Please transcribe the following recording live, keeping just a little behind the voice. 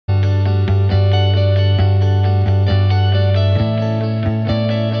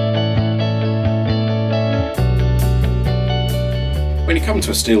come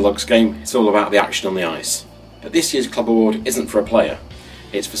to a Steeldogs game, it's all about the action on the ice. But this year's club award isn't for a player.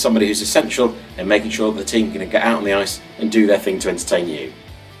 It's for somebody who's essential in making sure that the team can get out on the ice and do their thing to entertain you.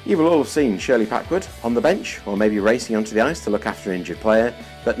 You will all have seen Shirley Packwood on the bench, or maybe racing onto the ice to look after an injured player,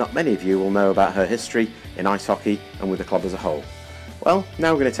 but not many of you will know about her history in ice hockey and with the club as a whole. Well,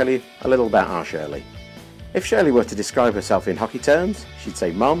 now we're going to tell you a little about our Shirley. If Shirley were to describe herself in hockey terms, she'd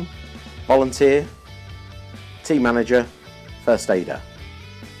say mum, volunteer, team manager, first aider.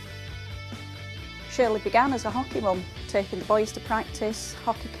 Shirley began as a hockey mum, taking the boys to practice,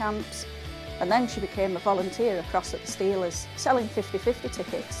 hockey camps, and then she became a volunteer across at the Steelers, selling 50-50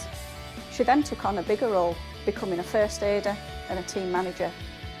 tickets. She then took on a bigger role, becoming a first aider and a team manager.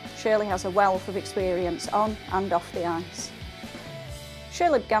 Shirley has a wealth of experience on and off the ice.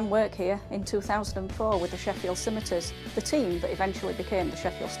 Shirley began work here in 2004 with the Sheffield Scimitars, the team that eventually became the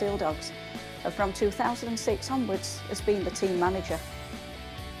Sheffield Steeldogs, and from 2006 onwards has been the team manager.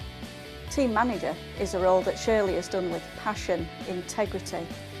 Team manager is a role that Shirley has done with passion, integrity,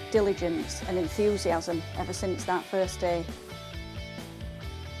 diligence and enthusiasm ever since that first day.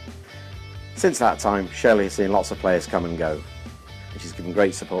 Since that time, Shirley has seen lots of players come and go, and she's given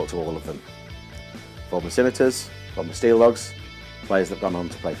great support to all of them. Former Scimitars, former Steeldogs, players that have gone on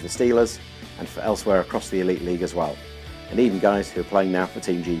to play for the Steelers and for elsewhere across the Elite League as well, and even guys who are playing now for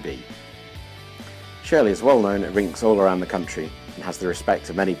Team GB. Shirley is well known at rinks all around the country and has the respect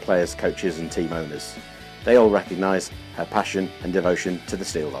of many players, coaches and team owners. They all recognise her passion and devotion to the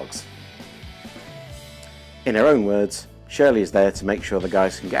Steeldogs. In her own words, Shirley is there to make sure the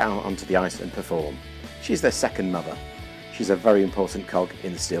guys can get out onto the ice and perform. She's their second mother. She's a very important cog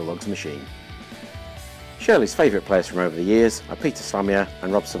in the Steeldogs machine. Shirley's favourite players from over the years are Peter Slamier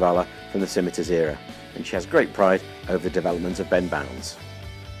and Rob Savala from the Scimitars era, and she has great pride over the development of Ben Bowns.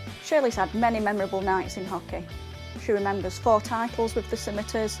 Shirley's had many memorable nights in hockey. She remembers 4 titles with the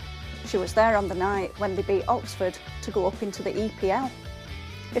Scimitars. She was there on the night when they beat Oxford to go up into the EPL.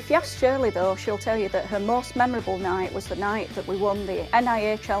 If you ask Shirley though, she'll tell you that her most memorable night was the night that we won the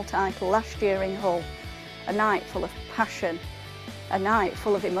NIHL title last year in Hull. A night full of passion, a night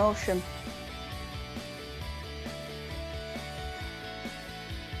full of emotion.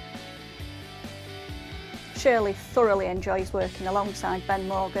 Shirley thoroughly enjoys working alongside Ben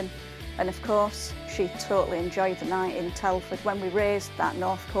Morgan, and of course she totally enjoyed the night in Telford when we raised that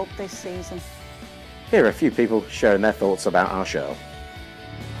North Cup this season. Here are a few people sharing their thoughts about our show.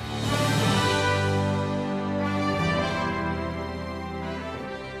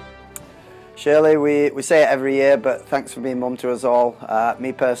 Shirley, we say it every year, but thanks for being mum to us all.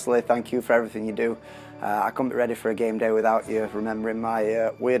 Me personally, thank you for everything you do. I couldn't be ready for a game day without you, remembering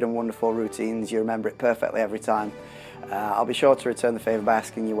my weird and wonderful routines. You remember it perfectly every time. I'll be sure to return the favour by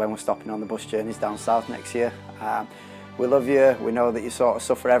asking you when we're stopping on the bus journeys down south next year. We love you, we know that you sort of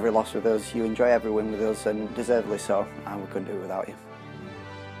suffer every loss with us, you enjoy every win with us, and deservedly so, and we couldn't do it without you.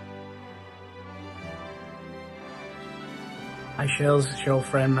 Hi Shirls, it's your old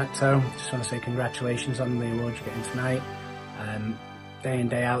friend Matt Toe. Just want to say congratulations on the award you're getting tonight. Day in,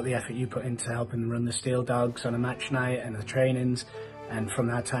 day out, the effort you put into helping them run the Steeldogs on a match night and the trainings, and from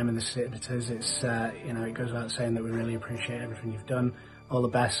that time in the Scimitars, it's you know, it goes without saying that we really appreciate everything you've done. All the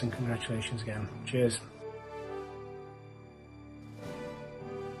best and congratulations again. Cheers.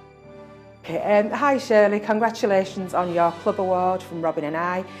 Okay, hi Shirley, congratulations on your club award from Robin and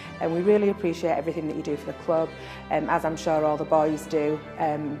I, and we really appreciate everything that you do for the club, as I'm sure all the boys do,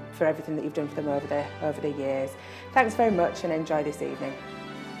 for everything that you've done for them over the years. Thanks very much and enjoy this evening.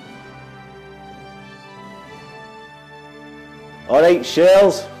 Alright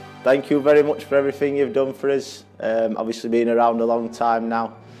Shirls, thank you very much for everything you've done for us. Obviously been around a long time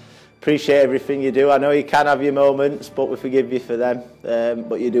now. Appreciate everything you do. I know you can have your moments, but we forgive you for them.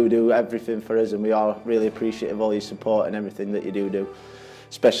 But you do everything for us, and we are really appreciative of all your support and everything that you do,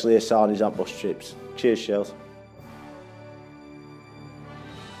 especially Asani's on bus trips. Cheers, Shirls.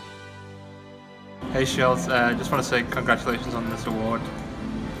 Hey Shirls, just want to say congratulations on this award.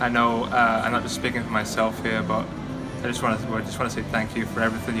 I know I'm not just speaking for myself here, but I just want to say thank you for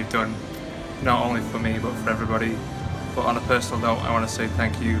everything you've done, not only for me but for everybody. But on a personal note, I want to say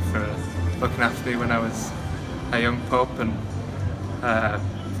thank you for looking after me when I was a young pup, and I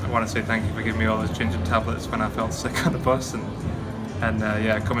want to say thank you for giving me all those ginger tablets when I felt sick on the bus, and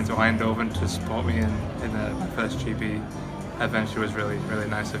yeah, coming to Eindhoven to support me in my first GB adventure was really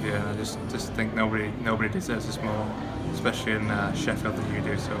nice of you, and I just think nobody deserves this more, especially in Sheffield, than you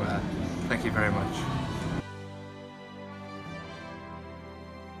do. So thank you very much.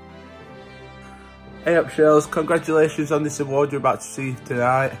 Hey up Shirls, congratulations on this award you're about to see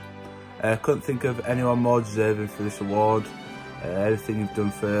tonight. Couldn't think of anyone more deserving for this award. everything you've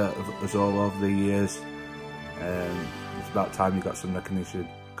done for us all over the years. It's about time you got some recognition.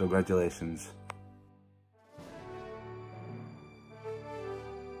 Congratulations.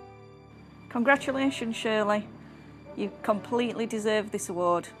 Congratulations, Shirley. You completely deserve this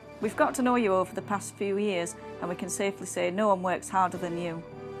award. We've got to know you over the past few years, and we can safely say no one works harder than you.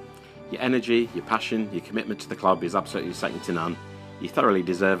 Your energy, your passion, your commitment to the club is absolutely second to none. You thoroughly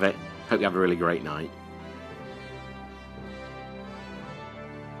deserve it. Hope you have a really great night.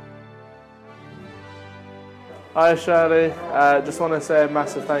 Hi Shirley, just want to say a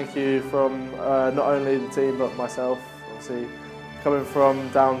massive thank you from not only the team but myself. Obviously, coming from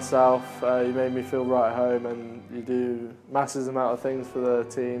down south, you made me feel right at home, and you do massive amount of things for the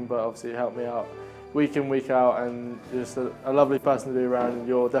team, but obviously you help me out week in, week out, and you're just a lovely person to be around, and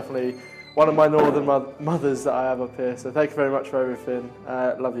you're definitely one of my northern mothers that I have up here, so thank you very much for everything.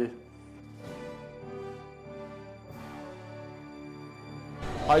 Love you.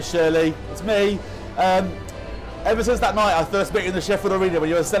 Hi Shirley, it's me. Ever since that night I first met you in the Sheffield Arena when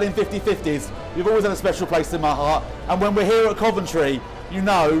you were selling 50/50s, you've always had a special place in my heart. And when we're here at Coventry, you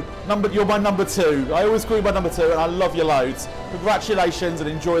know, you're my number 2. I always call you my number 2, and I love you loads. Congratulations and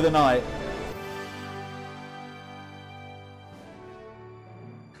enjoy the night.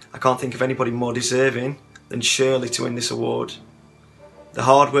 I can't think of anybody more deserving than Shirley to win this award. The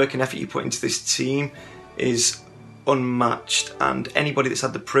hard work and effort you put into this team is unmatched, and anybody that's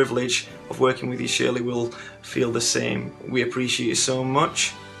had the privilege of working with you, Shirley, will feel the same. We appreciate you so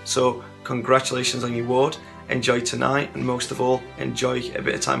much, so congratulations on your award. Enjoy tonight, and most of all, enjoy a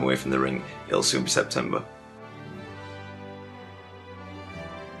bit of time away from the ring. It'll soon be September.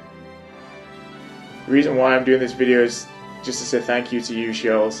 The reason why I'm doing this video is just to say thank you to you,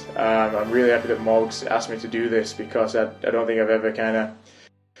 Shirls. I'm really happy that Moggs asked me to do this, because I don't think I've ever kind of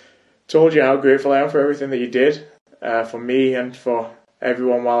told you how grateful I am for everything that you did. For me and for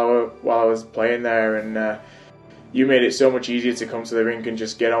everyone while I was playing there, and you made it so much easier to come to the rink and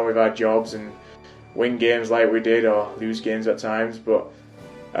just get on with our jobs and win games like we did, or lose games at times. But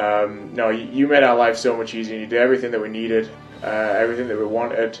no, you made our life so much easier. You did everything that we needed, everything that we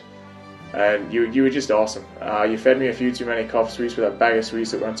wanted, and you were just awesome. You fed me a few too many cough sweets with that bag of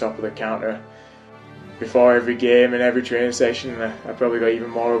sweets that were on top of the counter before every game and every training session, and I probably got even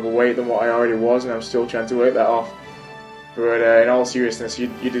more overweight than what I already was, and I'm still trying to work that off. But in all seriousness, you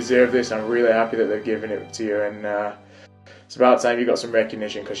deserve this. I'm really happy that they're giving it to you, and it's about time you got some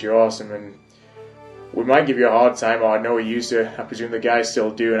recognition, because you're awesome. And we might give you a hard time, or I know we used to. I presume the guys still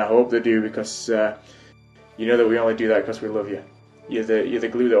do, and I hope they do, because you know that we only do that because we love you. You're the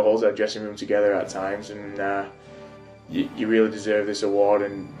glue that holds our dressing room together at times, and you really deserve this award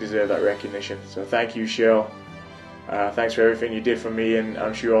and deserve that recognition. So thank you, Shirl. Thanks for everything you did for me, and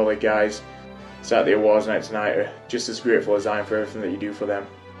I'm sure all the guys sat at the awards night tonight are just as grateful as I am for everything that you do for them.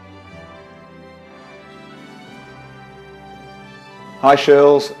 Hi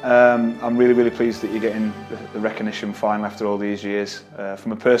Shirls, I'm really pleased that you're getting the recognition finally after all these years.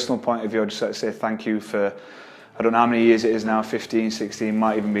 From a personal point of view, I'd just like to say thank you for, I don't know how many years it is now, 15, 16,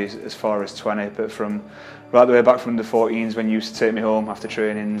 might even be as far as 20, but from right the way back from the 14s when you used to take me home after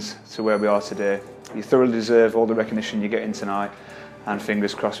trainings to where we are today. You thoroughly deserve all the recognition you're getting tonight, and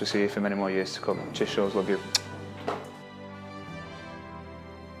fingers crossed we'll see you for many more years to come. Cheers Shirls, love you.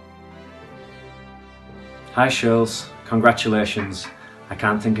 Hi Shirls, congratulations. I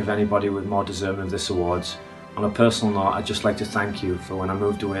can't think of anybody with more deserving of this award. On a personal note, I'd just like to thank you for when I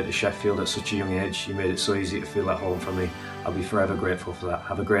moved away to Sheffield at such a young age. You made it so easy to feel at home for me. I'll be forever grateful for that.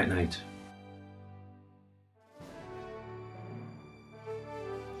 Have a great night.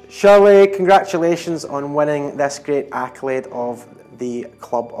 Shirley, congratulations on winning this great accolade of the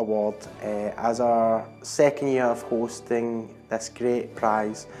Club Award. As our second year of hosting this great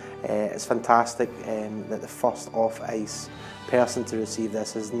prize, it's fantastic that the first off-ice person to receive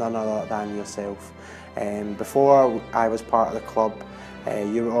this is none other than yourself. Before I was part of the club,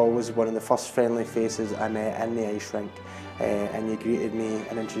 you were always one of the first friendly faces I met in the ice rink, and you greeted me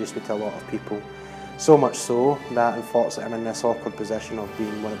and introduced me to a lot of people. So much so that unfortunately I'm in this awkward position of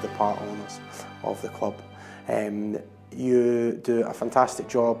being one of the part owners of the club. You do a fantastic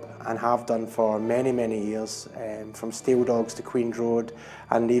job and have done for many years, from Steeldogs to Queen's Road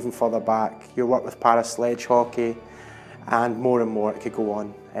and even further back. You work with Paris Sledge Hockey and more, it could go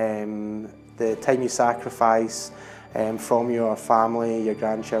on. The time you sacrifice from your family, your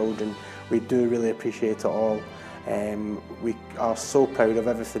grandchildren, we do really appreciate it all. We are so proud of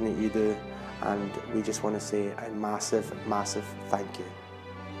everything that you do, and we just want to say a massive thank you.